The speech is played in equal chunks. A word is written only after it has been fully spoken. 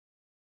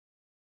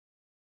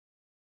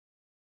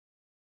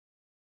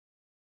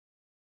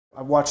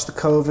I watched the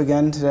Cove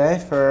again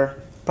today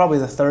for probably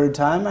the third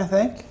time, I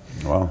think.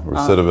 Well,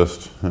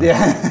 recidivist.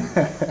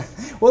 Yeah.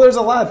 Well, there's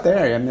a lot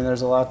there. I mean,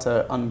 there's a lot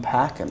to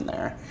unpack in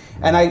there.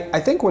 And I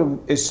think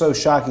what is so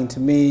shocking to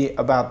me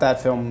about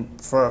that film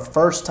for a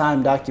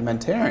first-time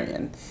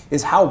documentarian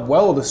is how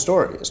well the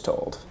story is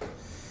told.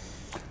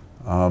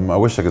 I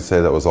wish I could say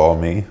that was all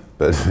me,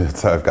 but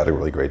I've got a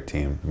really great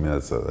team. I mean,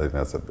 I think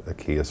that's a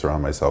key. I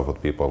surround myself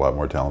with people a lot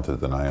more talented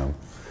than I am. You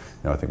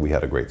know, I think we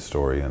had a great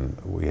story, and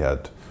we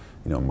had,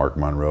 you know, Mark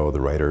Monroe,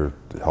 the writer,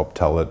 helped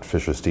tell it.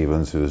 Fisher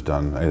Stevens, who's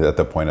done, at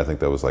that point, I think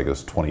that was like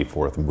his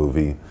 24th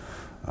movie.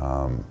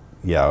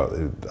 Yeah,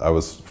 I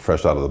was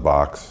fresh out of the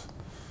box,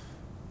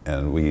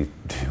 and it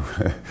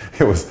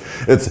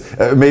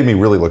made me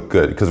really look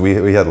good, because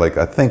we had, like,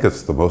 I think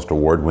it's the most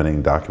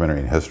award-winning documentary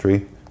in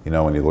history. You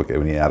know, when you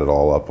add it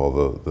all up,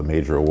 all the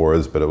major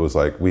awards, but it was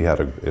like we had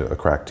a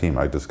crack team.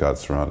 I just got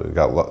surrounded,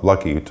 got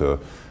lucky to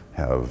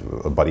have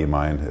a buddy of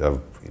mine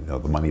have, you know,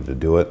 the money to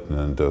do it,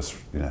 and just,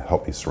 you know,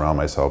 help me surround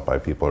myself by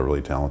people who are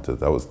really talented.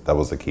 That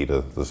was the key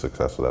to the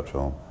success of that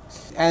film.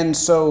 And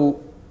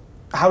so,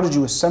 how did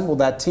you assemble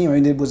that team? I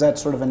mean, was that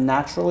sort of a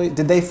naturally?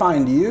 Did they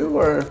find you,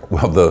 or?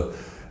 Well, the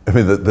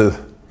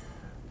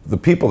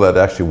people that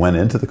actually went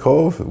into the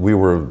Cove,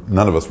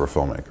 none of us were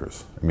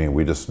filmmakers. I mean,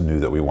 we just knew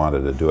that we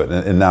wanted to do it.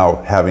 And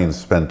now, having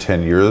spent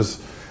 10 years,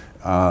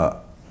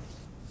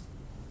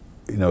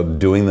 you know,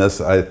 doing this,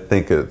 I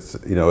think it's,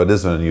 you know, it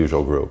is an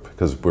unusual group,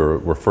 because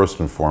we're first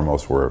and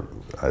foremost,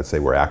 I'd say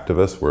we're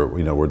activists.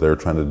 We're there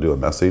trying to do a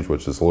message,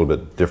 which is a little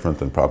bit different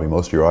than probably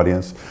most of your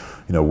audience.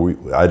 You know,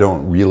 I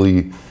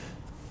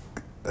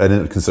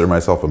didn't consider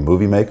myself a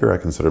movie maker. I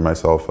consider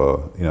myself,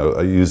 you know,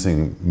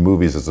 using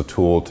movies as a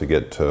tool to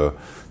get to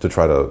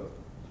try to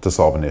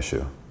solve an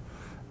issue,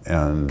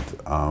 and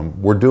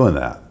we're doing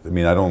that. I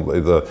mean,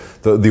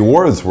 the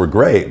awards were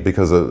great,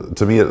 because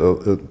to me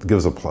it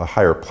gives a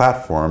higher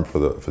platform for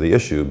the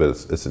issue, but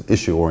it's an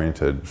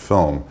issue-oriented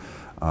film.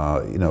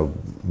 You know,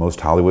 most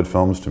Hollywood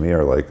films to me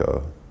are like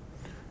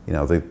you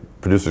know, the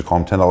producers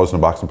call them $10 in a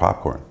box of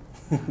popcorn.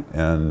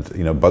 And,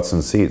 you know, butts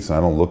and seats, and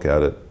I don't look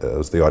at it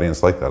as the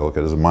audience like that. I look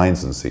at it as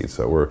minds and seats.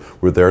 So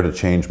we're there to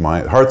change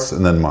hearts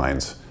and then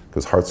minds,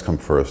 because hearts come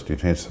first. You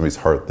change somebody's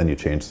heart, then you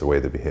change the way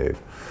they behave.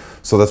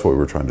 So that's what we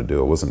were trying to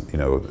do. It wasn't, you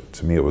know,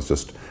 to me it was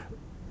just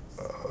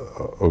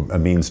a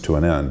means to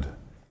an end.